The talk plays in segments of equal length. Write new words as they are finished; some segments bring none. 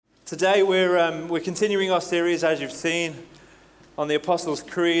Today we're continuing our series, as you've seen, on the Apostles'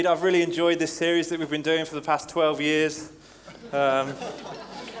 Creed. I've really enjoyed this series that we've been doing for the past 12 years.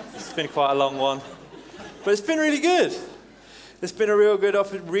 It's been quite a long one, but it's been really good. It's been a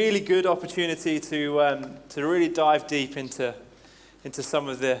really good opportunity to really dive deep into some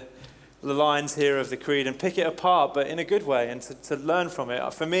of the lines here of the Creed and pick it apart, but in a good way, and to learn from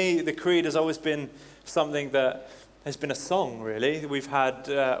it. For me, the Creed has always been something that has been a song, really. We've had,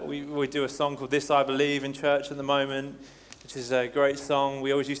 we do a song called This I Believe in church at the moment, which is a great song.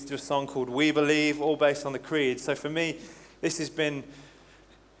 We always used to do a song called We Believe, all based on the Creed. So for me, this has been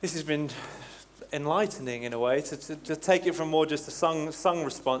enlightening in a way, to take it from more just a sung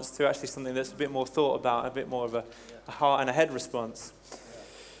response to actually something that's a bit more thought about, a bit more of a heart and a head response.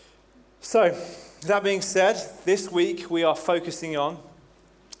 So, that being said, this week we are focusing on,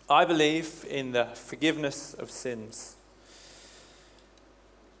 I believe, in the forgiveness of sins.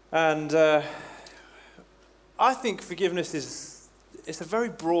 And I think forgiveness it's a very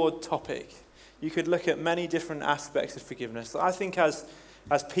broad topic. You could look at many different aspects of forgiveness. I think as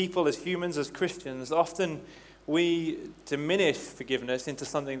people, as humans, as Christians, often we diminish forgiveness into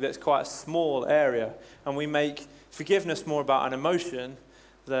something that's quite a small area, and we make forgiveness more about an emotion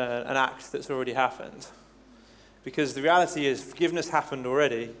than an act that's already happened. Because the reality is, forgiveness happened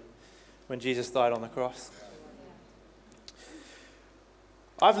already when Jesus died on the cross.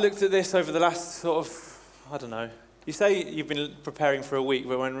 I've looked at this over the last sort of, I don't know, you say you've been preparing for a week,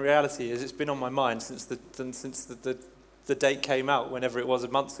 but when reality is it's been on my mind since the date came out, whenever it was,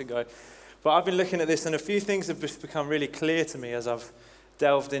 months ago. But I've been looking at this, and a few things have just become really clear to me as I've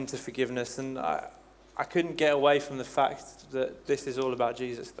delved into forgiveness, and I couldn't get away from the fact that this is all about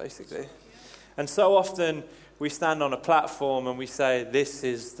Jesus, basically. And so often we stand on a platform and we say, this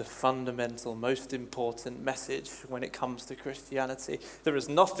is the fundamental, most important message when it comes to Christianity. There is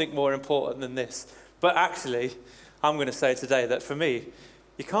nothing more important than this. But actually, I'm going to say today that for me,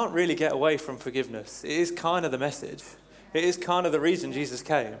 you can't really get away from forgiveness. It is kind of the message. It is kind of the reason Jesus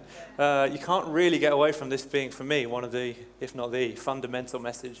came. You can't really get away from this being, for me, one of the, if not the, fundamental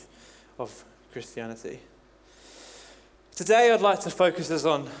message of Christianity. Today I'd like to focus us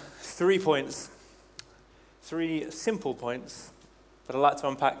on 3 points, 3 simple points, but I'd like to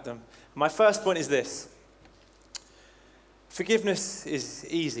unpack them. My first point is this: forgiveness is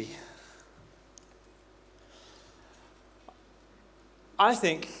easy. I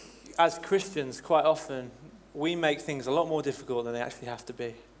think as Christians, quite often, we make things a lot more difficult than they actually have to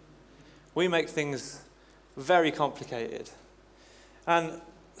be. We make things very complicated. And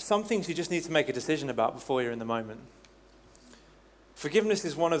some things you just need to make a decision about before you're in the moment. Forgiveness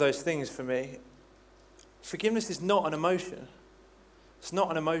is one of those things for me. Forgiveness is not an emotion. It's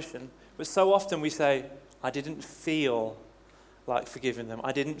not an emotion. But so often we say, I didn't feel like forgiving them.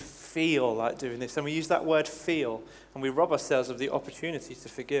 I didn't feel like doing this. And we use that word feel, and we rob ourselves of the opportunity to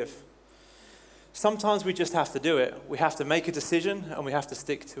forgive. Sometimes we just have to do it. We have to make a decision, and we have to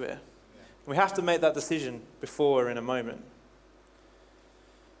stick to it. We have to make that decision before we're in a moment.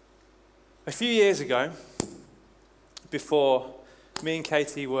 A few years ago, before me and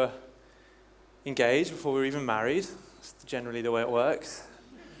Katie were engaged, before we were even married, that's generally the way it works,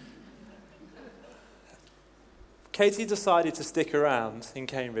 Katie decided to stick around in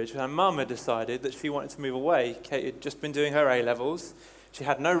Cambridge. Her mum had decided that she wanted to move away. Katie had just been doing her A-levels. She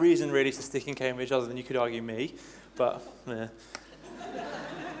had no reason really to stick in Cambridge other than, you could argue, me, but yeah.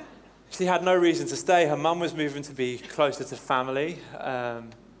 She had no reason to stay. Her mum was moving to be closer to family,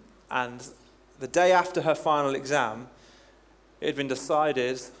 and the day after her final exam, it had been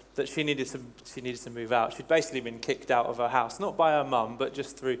decided that she needed to move out. She'd basically been kicked out of her house, not by her mum, but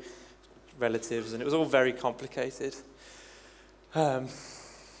just through relatives, and it was all very complicated. So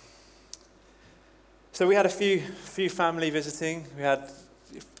we had a few family visiting. We had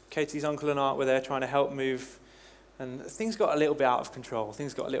Katie's uncle and aunt were there trying to help move, and things got a little bit out of control.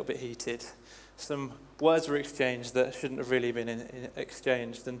 Things got a little bit heated. Some words were exchanged that shouldn't have really been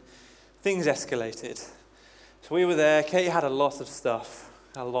exchanged, and things escalated. So we were there. Katie had a lot of stuff.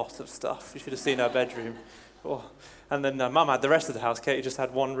 You should have seen her bedroom. Oh. And then Mum had the rest of the house. Katie just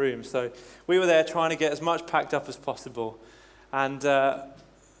had one room. So we were there trying to get as much packed up as possible. And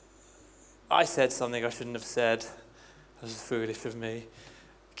I said something I shouldn't have said. That was foolish of me.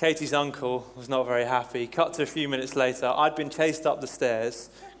 Katie's uncle was not very happy. Cut to a few minutes later. I'd been chased up the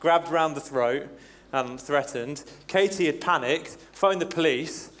stairs, grabbed round the throat and threatened. Katie had panicked, phoned the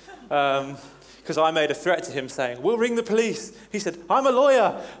police, because I made a threat to him saying, we'll ring the police. He said, I'm a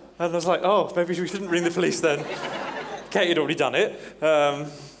lawyer. And I was like, oh, maybe we shouldn't ring the police then. Katie had already done it.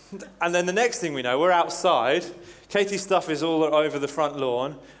 And then the next thing we know, we're outside. Katie's stuff is all over the front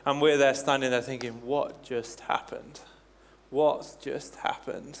lawn, and we're there standing there thinking, what just happened? What just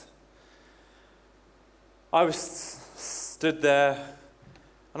happened? I was stood there,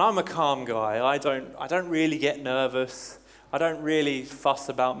 and I'm a calm guy. I don't really get nervous. I don't really fuss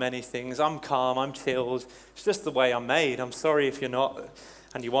about many things. I'm calm, I'm chilled. It's just the way I'm made. I'm sorry if you're not,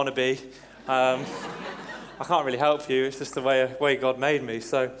 and you want to be. I can't really help you. It's just the way God made me.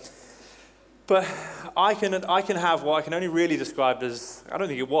 But I can have what I can only really describe as, I don't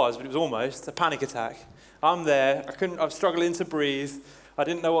think it was, but it was almost a panic attack. I'm there. I was struggling to breathe. I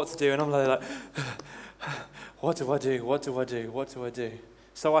didn't know what to do, and I'm like, what do I do? What do I do? What do I do?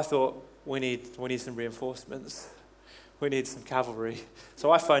 So I thought, we need some reinforcements. We need some cavalry.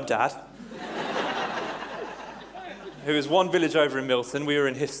 So I phoned Dad, who was one village over in Milton. We were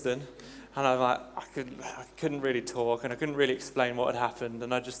in Histon. And I'm like, I couldn't really talk, and I couldn't really explain what had happened.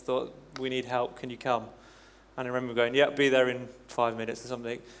 And I just thought, we need help. Can you come? And I remember going, be there in 5 minutes or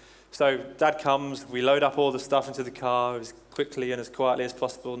something. So Dad comes. We load up all the stuff into the car as quickly and as quietly as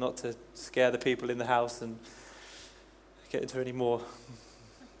possible, not to scare the people in the house and get into any more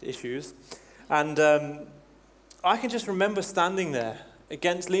issues. And I can just remember standing there,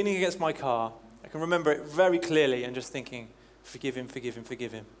 leaning against my car. I can remember it very clearly and just thinking, forgive him, forgive him,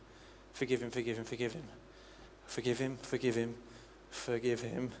 forgive him. Forgive him, forgive him, forgive him. Forgive him, forgive him, forgive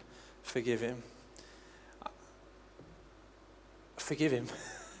him, forgive him. Forgive him.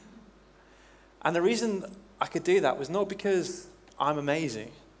 And the reason I could do that was not because I'm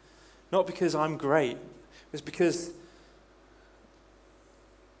amazing, not because I'm great. It was because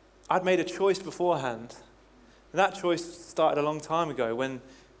I'd made a choice beforehand. And that choice started a long time ago when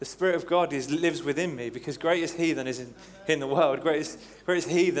the Spirit of God lives within me, because greatest He than is in the world, greatest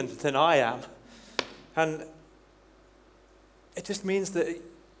He than I am. And it just means that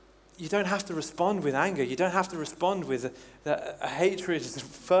you don't have to respond with anger. You don't have to respond with a hatred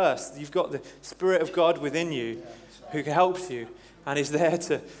first. You've got the Spirit of God within you who helps you and is there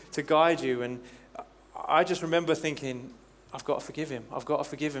to guide you. And I just remember thinking, I've got to forgive him. I've got to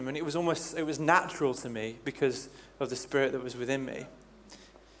forgive him. And it was natural to me because of the Spirit that was within me.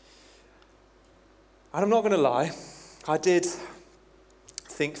 And I'm not going to lie, I did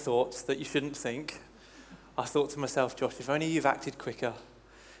think thoughts that you shouldn't think. I thought to myself, Josh, if only you've acted quicker,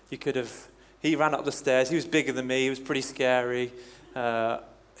 you could have. He ran up the stairs. He was bigger than me. He was pretty scary. It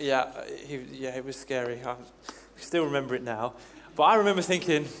was scary. I still remember it now. But I remember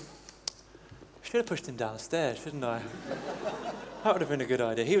thinking, I should have pushed him down the stairs, shouldn't I? That would have been a good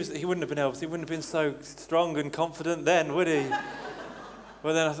idea. He wouldn't have been able to. He wouldn't have been so strong and confident then, would he?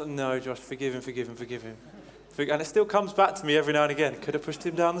 Well, then I thought, no, Josh, forgive him, forgive him, forgive him. And it still comes back to me every now and again. Could have pushed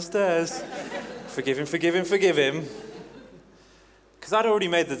him down the stairs. Forgive him, forgive him, forgive him. Because I'd already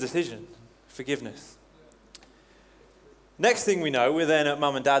made the decision. Forgiveness. Next thing we know, we're then at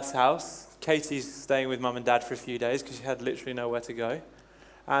Mum and Dad's house. Katie's staying with Mum and Dad for a few days because she had literally nowhere to go.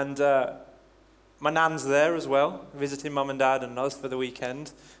 And my nan's there as well, visiting Mum and Dad and us for the weekend.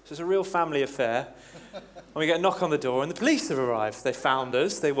 So it's a real family affair. And we get a knock on the door, and the police have arrived. They found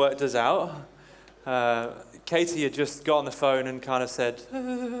us. They worked us out. Katie had just got on the phone and kind of said,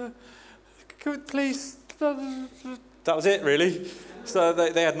 police. That was it, really. So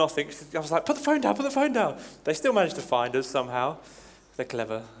they had nothing. I was like, put the phone down, put the phone down. They still managed to find us somehow. They're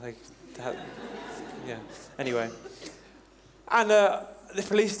clever. Anyway. And the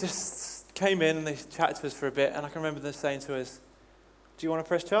police just came in and they chatted to us for a bit, and I can remember them saying to us, do you want to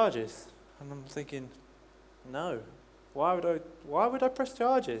press charges? And I'm thinking, no. Why would I press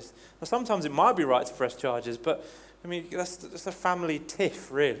charges? Now, sometimes it might be right to press charges, but I mean, that's a family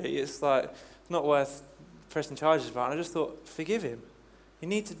tiff, really. It's like, it's not worth pressing charges about. And I just thought, forgive him.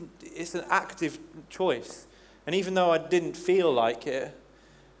 It's an active choice. And even though I didn't feel like it,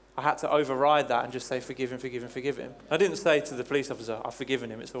 I had to override that and just say, forgive him, forgive him, forgive him. I didn't say to the police officer, I've forgiven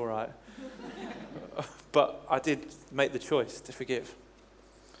him, it's all right. But I did make the choice to forgive.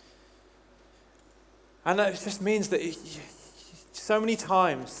 And it just means that so many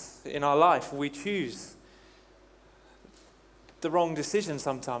times in our life we choose the wrong decision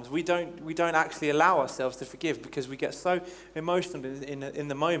sometimes. We don't actually allow ourselves to forgive because we get so emotional in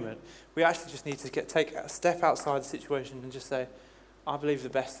the moment. We actually just need to take a step outside the situation and just say, I believe the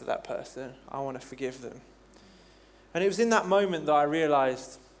best for that person. I want to forgive them. And it was in that moment that I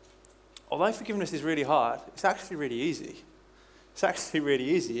realized, although forgiveness is really hard, it's actually really easy. It's actually really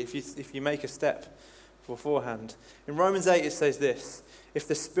easy if you make a step beforehand. In Romans 8 it says this, if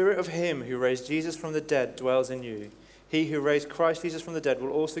the Spirit of him who raised Jesus from the dead dwells in you, He who raised Christ Jesus from the dead will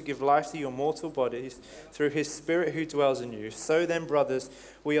also give life to your mortal bodies through his Spirit who dwells in you. So then, brothers,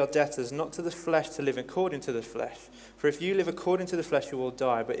 we are debtors, not to the flesh to live according to the flesh. For if you live according to the flesh, you will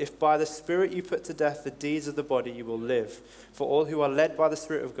die. But if by the Spirit you put to death the deeds of the body, you will live. For all who are led by the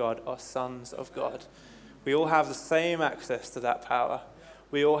Spirit of God are sons of God. We all have the same access to that power.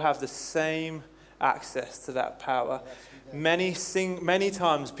 We all have the same access to that power. Many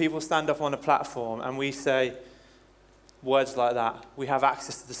times people stand up on a platform and we say words like that. We have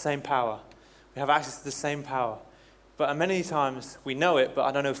access to the same power. We have access to the same power. But many times we know it, but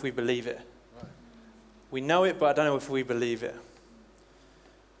I don't know if we believe it. We know it, but I don't know if we believe it.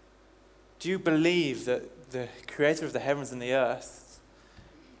 Do you believe that the creator of the heavens and the earth,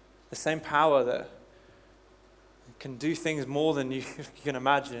 the same power that can do things more than you can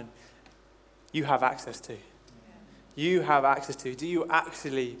imagine, you have access to? You have access to. Do you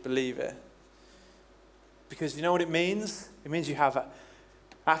actually believe it? Because you know what it means? It means you have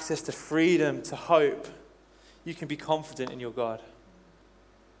access to freedom, to hope. You can be confident in your God.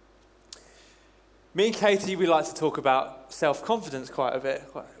 Me and Katie, we like to talk about self-confidence quite a bit.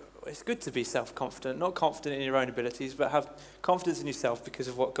 It's good to be self-confident, not confident in your own abilities, but have confidence in yourself because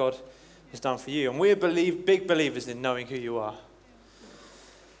of what God has done for you. And we're big believers in knowing who you are.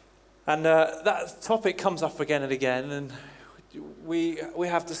 And that topic comes up again and again, and we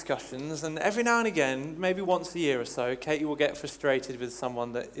have discussions, and every now and again, maybe once a year or so, Katie will get frustrated with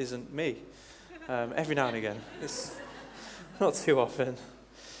someone that isn't me. Every now and again. It's not too often.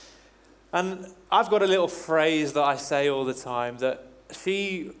 And I've got a little phrase that I say all the time that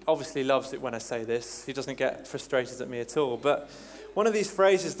she obviously loves it when I say this. She doesn't get frustrated at me at all. But one of these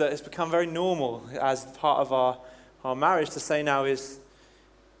phrases that has become very normal as part of our marriage to say now is,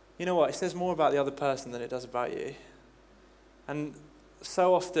 you know what, it says more about the other person than it does about you. And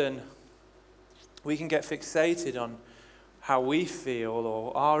so often we can get fixated on how we feel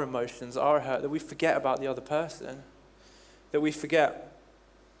or our emotions, our hurt, that we forget about the other person. That we forget,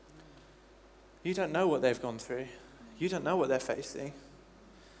 you don't know what they've gone through. You don't know what they're facing.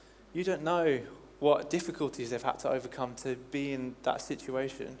 You don't know what difficulties they've had to overcome to be in that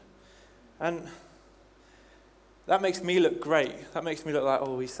situation. And that makes me look great. That makes me look like,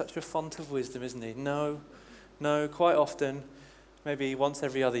 oh, he's such a font of wisdom, isn't he? No, quite often, maybe once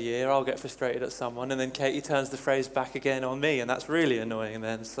every other year, I'll get frustrated at someone, and then Katie turns the phrase back again on me, and that's really annoying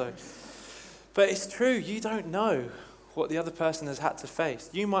then. But it's true, you don't know what the other person has had to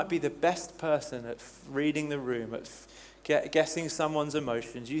face. You might be the best person at reading the room, at guessing someone's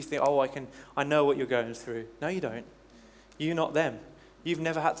emotions. You think, oh, I know what you're going through. No, you don't. You're not them. You've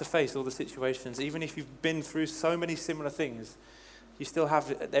never had to face all the situations. Even if you've been through so many similar things, you still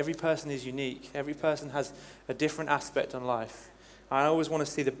have, every person is unique. Every person has a different aspect on life. I always want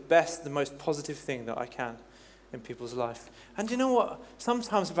to see the best, the most positive thing that I can in people's life. And you know what?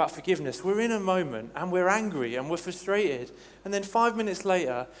 Sometimes about forgiveness, we're in a moment and we're angry and we're frustrated. And then 5 minutes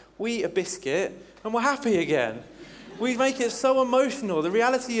later, we eat a biscuit and we're happy again. We make it so emotional. The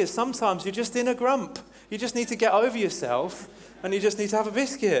reality is sometimes you're just in a grump. You just need to get over yourself and you just need to have a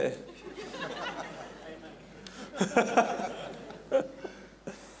biscuit.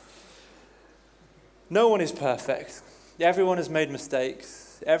 No one is perfect. Everyone has made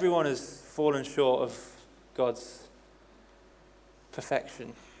mistakes. Everyone has fallen short of God's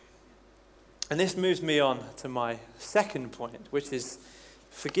perfection. And this moves me on to my second point, which is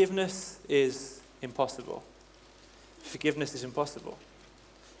forgiveness is impossible. Forgiveness is impossible.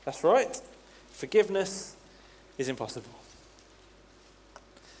 That's right. Forgiveness is impossible.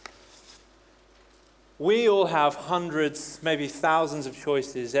 We all have hundreds, maybe thousands of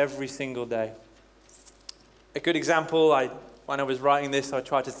choices every single day. A good example, when I was writing this, I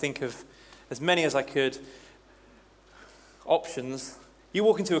tried to think of as many as I could options. You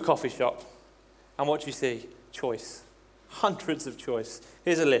walk into a coffee shop, and what do you see? Choice. Hundreds of choice.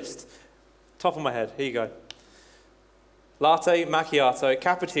 Here's a list. Top of my head, here you go. Latte, macchiato,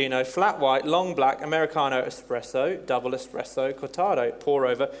 cappuccino, flat white, long black, Americano, espresso, double espresso, cortado, pour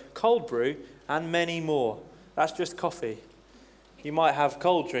over, cold brew, and many more. That's just coffee. You might have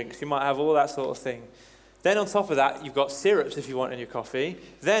cold drinks, you might have all that sort of thing. Then on top of that, you've got syrups if you want in your coffee.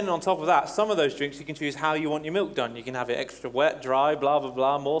 Then on top of that, some of those drinks, you can choose how you want your milk done. You can have it extra wet, dry, blah, blah,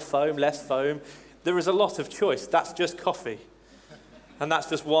 blah, more foam, less foam. There is a lot of choice. That's just coffee. And that's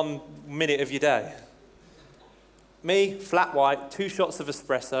just 1 minute of your day. Me, flat white, 2 shots of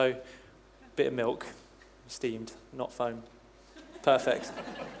espresso, bit of milk, steamed, not foam. Perfect.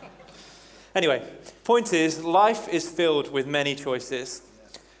 Anyway, point is, life is filled with many choices.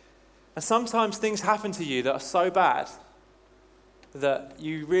 And sometimes things happen to you that are so bad that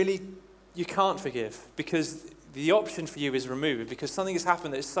you can't forgive because the option for you is removed because something has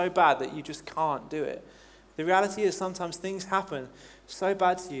happened that is so bad that you just can't do it. The reality is sometimes things happen so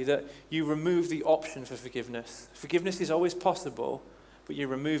bad to you that you remove the option for forgiveness. Forgiveness is always possible, but you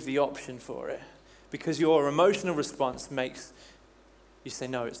remove the option for it because your emotional response makes you say,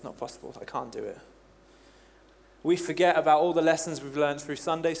 no, it's not possible. I can't do it. We forget about all the lessons we've learned through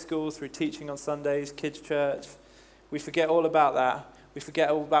Sunday school, through teaching on Sundays, kids' church. We forget all about that. We forget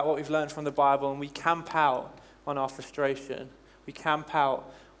all about what we've learned from the Bible, and we camp out on our frustration. We camp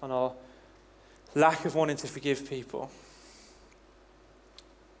out on our lack of wanting to forgive people.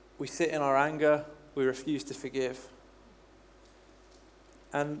 We sit in our anger. We refuse to forgive.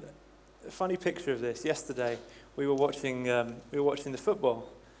 And a funny picture of this. Yesterday, we were watching the football.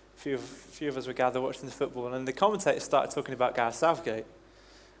 A few of us were gathered watching the football, and the commentators started talking about Gareth Southgate.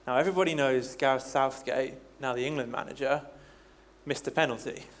 Now, everybody knows Gareth Southgate, now the England manager, missed a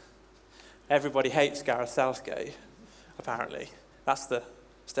penalty. Everybody hates Gareth Southgate, apparently. That's the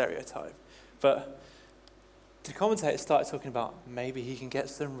stereotype. But the commentators started talking about maybe he can get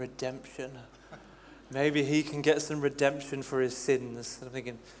some redemption. Maybe he can get some redemption for his sins. And I'm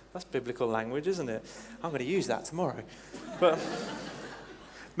thinking, that's biblical language, isn't it? I'm going to use that tomorrow. But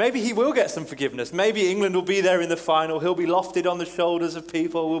maybe he will get some forgiveness. Maybe England will be there in the final. He'll be lofted on the shoulders of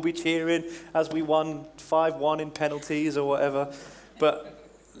people. We'll be cheering as we won 5-1 in penalties or whatever. But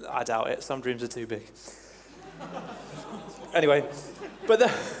I doubt it. Some dreams are too big. Anyway, but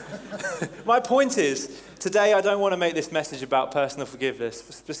my point is, today I don't want to make this message about personal forgiveness,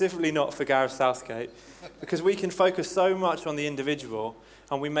 specifically not for Gareth Southgate, because we can focus so much on the individual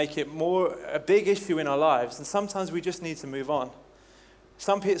and we make it more a big issue in our lives, and sometimes we just need to move on.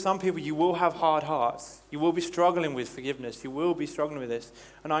 Some people, you will have hard hearts. You will be struggling with forgiveness. You will be struggling with this.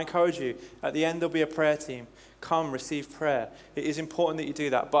 And I encourage you, at the end there'll be a prayer team. Come, receive prayer. It is important that you do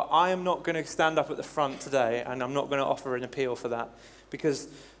that. But I am not going to stand up at the front today, and I'm not going to offer an appeal for that. Because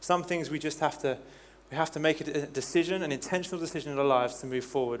some things we just have to make a decision, an intentional decision in our lives to move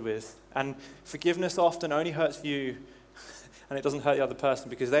forward with. And forgiveness often only hurts you, and it doesn't hurt the other person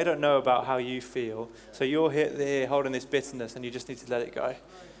because they don't know about how you feel. So you're here holding this bitterness, and you just need to let it go.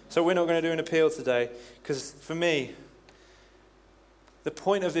 So we're not going to do an appeal today, because for me, the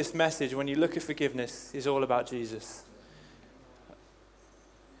point of this message, when you look at forgiveness, is all about Jesus.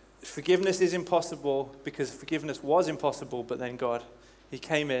 Forgiveness is impossible because forgiveness was impossible, but then God, he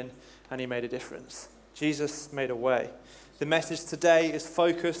came in and he made a difference. Jesus made a way. The message today is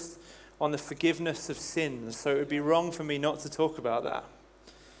focused on the forgiveness of sins, so it would be wrong for me not to talk about that.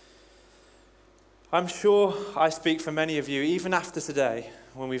 I'm sure I speak for many of you, even after today,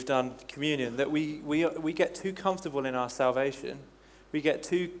 when we've done communion, that we get too comfortable in our salvation. We get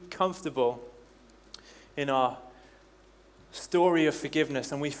too comfortable in our story of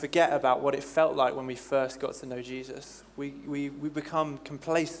forgiveness, and we forget about what it felt like when we first got to know Jesus. We become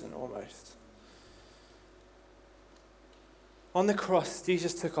complacent almost. On the cross,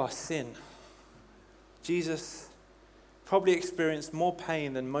 Jesus took our sin. Jesus probably experienced more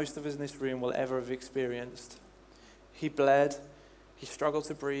pain than most of us in this room will ever have experienced. He bled, he struggled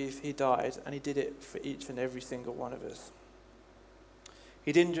to breathe, he died, and he did it for each and every single one of us.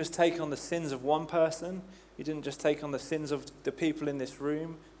 He didn't just take on the sins of one person. He didn't just take on the sins of the people in this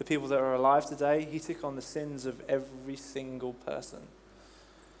room, the people that are alive today. He took on the sins of every single person.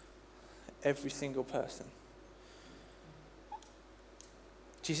 Every single person.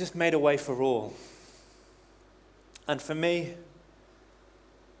 Jesus made a way for all. And for me,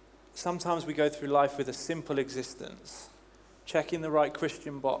 sometimes we go through life with a simple existence, checking the right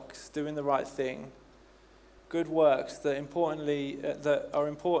Christian box, doing the right thing, good works that are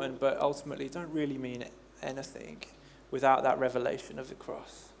important but ultimately don't really mean anything without that revelation of the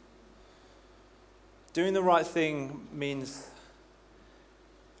cross. Doing the right thing means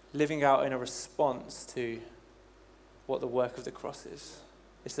living out in a response to what the work of the cross is.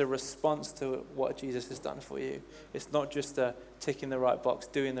 It's a response to what Jesus has done for you. It's not just a ticking the right box,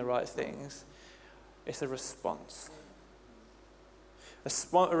 doing the right things. It's a response.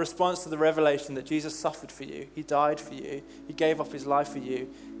 A response to the revelation that Jesus suffered for you. He died for you. He gave up his life for you.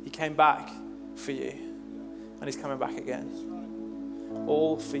 He came back for you. And he's coming back again.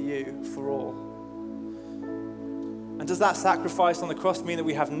 All for you, for all. And does that sacrifice on the cross mean that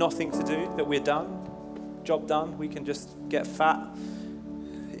we have nothing to do, that we're done? Job done? We can just get fat?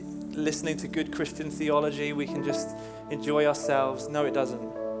 Listening to good Christian theology, we can just enjoy ourselves? No, it doesn't.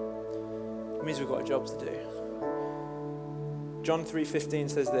 It means we've got a job to do. John 3:15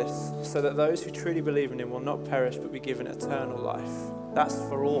 says this, so that those who truly believe in him will not perish but be given eternal life. That's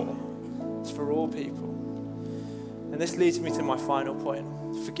for all. It's for all people. And this leads me to my final point.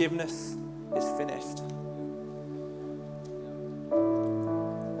 Forgiveness is finished.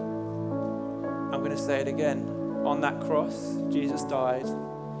 going to say it again. On that cross, Jesus died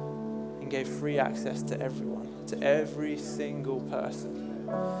and gave free access to everyone, to every single person.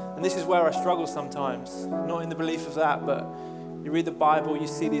 And this is where I struggle sometimes, not in the belief of that, but you read the Bible, you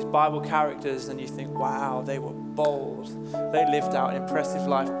see these Bible characters and you think, wow, they were bold. They lived out an impressive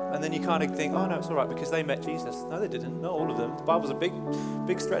life. And then you kind of think, oh no, it's all right because they met Jesus. No, they didn't. Not all of them. The Bible's a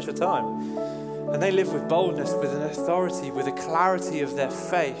big stretch of time. And they live with boldness, with an authority, with a clarity of their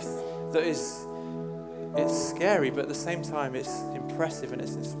faith that is, it's scary, but at the same time, it's impressive and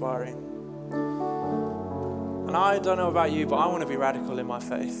it's inspiring. And I don't know about you, but I want to be radical in my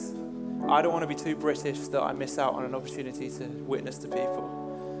faith. I don't want to be too British that I miss out on an opportunity to witness to people.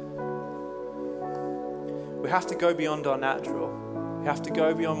 We have to go beyond our natural. We have to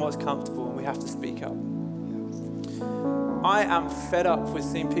go beyond what's comfortable, and we have to speak up. I am fed up with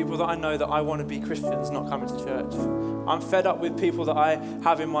seeing people that I know that I want to be Christians not coming to church. I'm fed up with people that I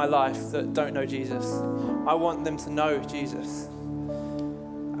have in my life that don't know Jesus. I want them to know Jesus.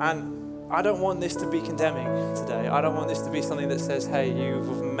 And I don't want this to be condemning today. I don't want this to be something that says, hey,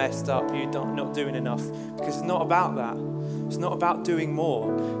 you've messed up, you're not doing enough. Because it's not about that. It's not about doing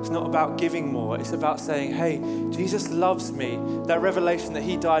more. It's not about giving more. It's about saying, hey, Jesus loves me. That revelation that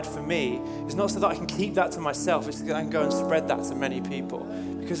he died for me is not so that I can keep that to myself. It's so that I can go and spread that to many people.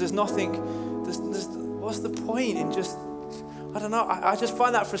 Because there's nothing, what's the point in just, I don't know, I just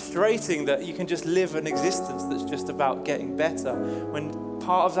find that frustrating that you can just live an existence that's just about getting better when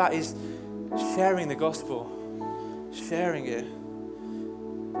part of that is sharing the gospel, sharing it.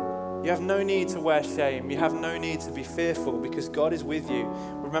 You have no need to wear shame. You have no need to be fearful because God is with you.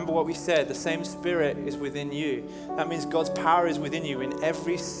 Remember what we said, the same Spirit is within you. That means God's power is within you in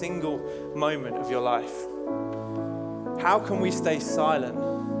every single moment of your life. How can we stay silent?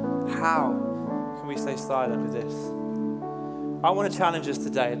 How can we stay silent with this? I want to challenge us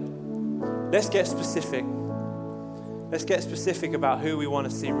today. Let's get specific. Let's get specific about who we want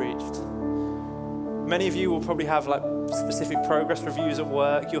to see reached. Many of you will probably have like specific progress reviews at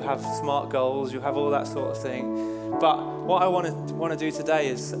work. You'll have SMART goals. You'll have all that sort of thing. But what I want to do today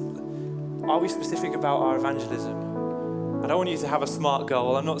is, are we specific about our evangelism? I don't want you to have a SMART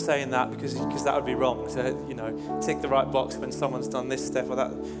goal. I'm not saying that because that would be wrong to, tick the right box when someone's done this step or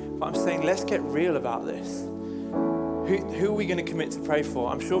that. But I'm saying let's get real about this. Who are we going to commit to pray for?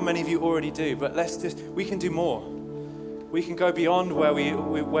 I'm sure many of you already do, but we can do more. We can go beyond where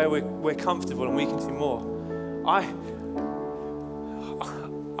we're comfortable, and we can do more. I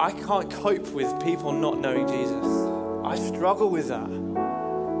can't cope with people not knowing Jesus. I struggle with that.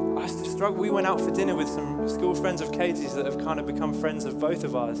 We went out for dinner with some school friends of Katie's that have kind of become friends of both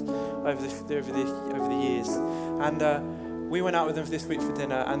of ours over the years. And we went out with them this week for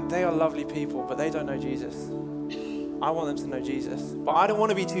dinner, and they are lovely people, but they don't know Jesus. I want them to know Jesus. But I don't want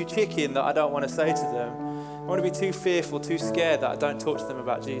to be too chicken that I don't want to say to them. I want to be too fearful, too scared that I don't talk to them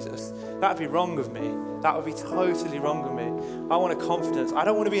about Jesus. That would be wrong of me. That would be totally wrong of me. I want a confidence. I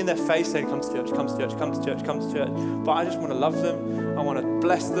don't want to be in their face saying, come to church, come to church, come to church, come to church. But I just want to love them. I want to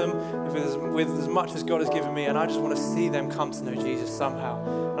bless them with as much as God has given me. And I just want to see them come to know Jesus somehow.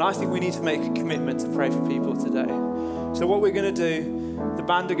 And I think we need to make a commitment to pray for people today. So what we're going to do, the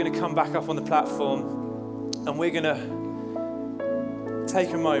band are going to come back up on the platform. And we're going to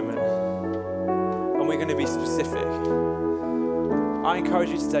take a moment. And we're going to be specific. I encourage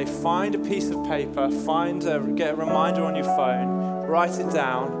you today, find a piece of paper, get a reminder on your phone, write it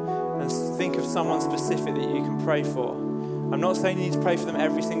down, and think of someone specific that you can pray for. I'm not saying you need to pray for them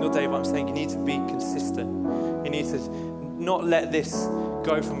every single day, but I'm saying you need to be consistent. You need to not let this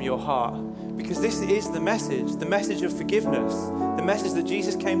go from your heart. Because this is the message of forgiveness, the message that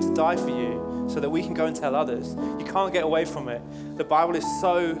Jesus came to die for you so that we can go and tell others. You can't get away from it. The Bible is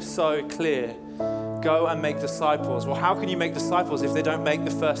so clear. Go and make disciples. Well, how can you make disciples if they don't make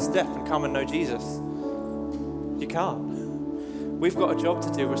the first step and come and know Jesus? You can't. We've got a job to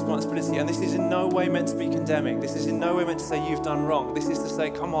do, a responsibility, and this is in no way meant to be condemning. This is in no way meant to say you've done wrong. This is to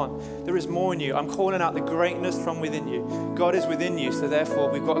say, come on, there is more in you. I'm calling out the greatness from within you. God is within you, so therefore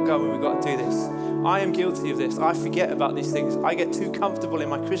we've got to go and we've got to do this. I am guilty of this. I forget about these things. I get too comfortable in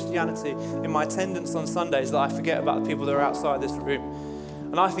my Christianity, in my attendance on Sundays, that I forget about the people that are outside this room.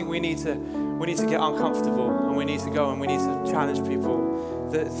 And I think we need to get uncomfortable, and we need to go and we need to challenge people.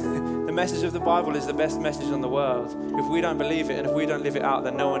 The message of the Bible is the best message on the world. If we don't believe it and if we don't live it out,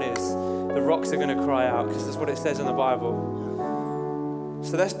 then no one is. The rocks are going to cry out because that's what it says in the Bible.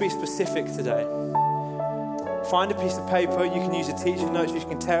 So let's be specific today. Find a piece of paper. You can use your teaching notes. You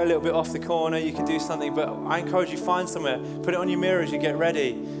can tear a little bit off the corner. You can do something, but I encourage you, find somewhere. Put it on your mirror as you get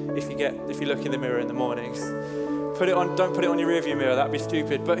ready. If you look in the mirror in the mornings. Don't put it on your rearview mirror, that'd be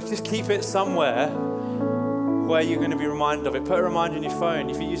stupid. But just keep it somewhere where you're going to be reminded of it. Put a reminder in your phone.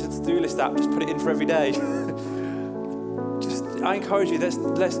 If you use a to-do list app, just put it in for every day. I encourage you, let's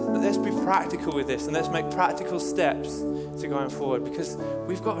be practical with this, and let's make practical steps to going forward, because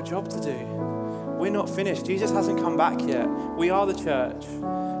we've got a job to do. We're not finished. Jesus hasn't come back yet. We are the church.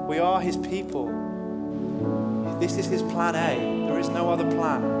 We are his people. This is his plan A. There is no other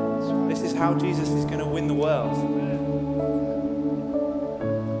plan. This is how Jesus is going to win the world.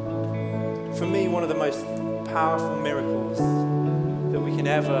 For me, one of the most powerful miracles that we can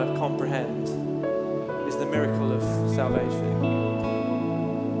ever comprehend is the miracle of salvation.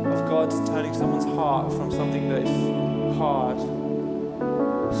 Of God turning someone's heart from something that is hard,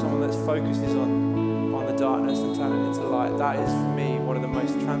 someone that focuses on the darkness and turning it into light. That is, for me, one of the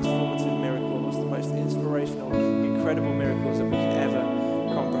most transformative miracles, the most inspirational, incredible miracles that we can ever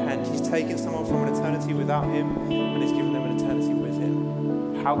comprehend. He's taken someone from an eternity without him and he's given them an eternity with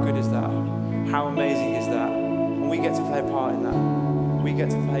him. How good is that? How amazing is that? And we get to play a part in that. We get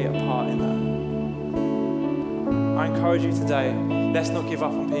to play a part in that. I encourage you today, let's not give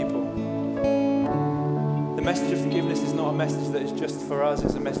up on people. The message of forgiveness is not a message that is just for us,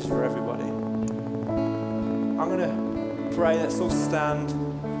 it's a message for everybody. I'm going to pray, let's all stand.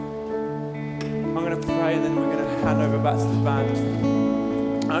 I'm going to pray and then we're going to hand over back to the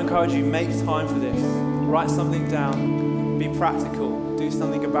band. I encourage you, make time for this. Write something down, be practical, do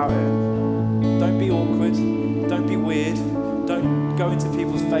something about it. Don't be awkward, don't be weird, don't go into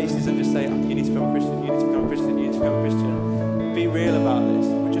people's faces and just say, you need to become a Christian, you need to become a Christian, you need to become a Christian. Be real about this,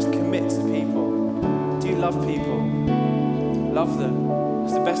 but just commit to people. Do you love people? Love them.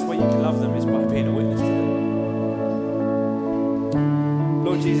 Because the best way you can love them is by being a witness to them.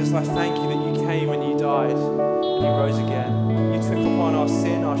 Lord Jesus, I thank you that you came and you died and you rose again. You took upon our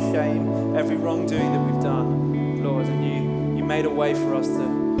sin, our shame, every wrongdoing that we've done, Lord, and you made a way for us to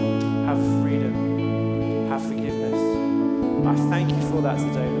have freedom, have forgiveness. I thank you for that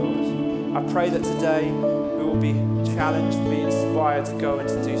today, Lord. I pray that today we will be challenged, be inspired to go and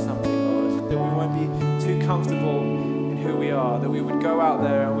to do something, Lord, that we won't be too comfortable in who we are, that we would go out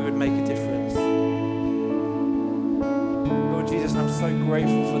there and we would make a difference. Lord Jesus, I'm so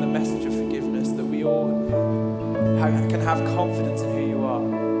grateful for the message of forgiveness, that we all can have confidence in who you are.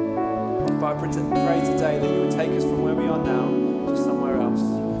 But I pray today that you would take us from where we are now to somewhere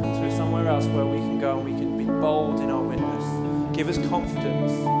else, where we can go and we can be bold in our witness. Give us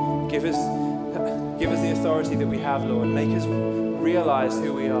confidence. Give us the authority that we have, Lord. Make us realize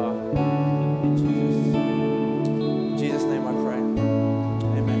who we are. In Jesus.